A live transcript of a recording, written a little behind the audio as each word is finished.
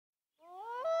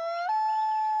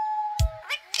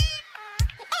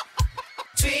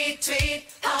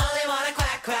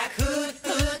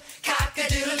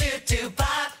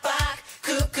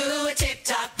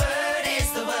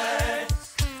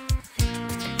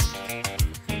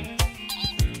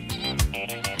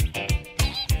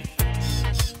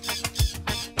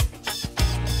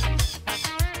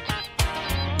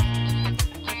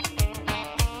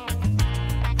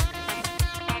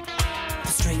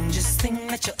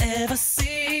ever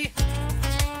see.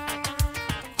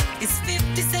 It's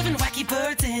 57 wacky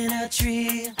birds in a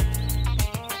tree.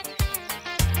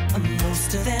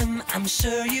 Most of them I'm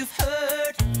sure you've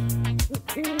heard,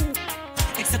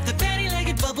 except the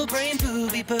patty-legged bubble-brained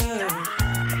booby bird.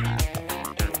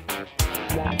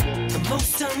 The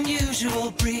most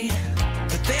unusual breed,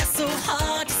 but they're so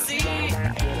hard to see.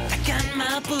 I got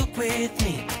my book with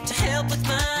me to help with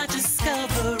my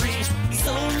discovery.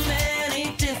 So many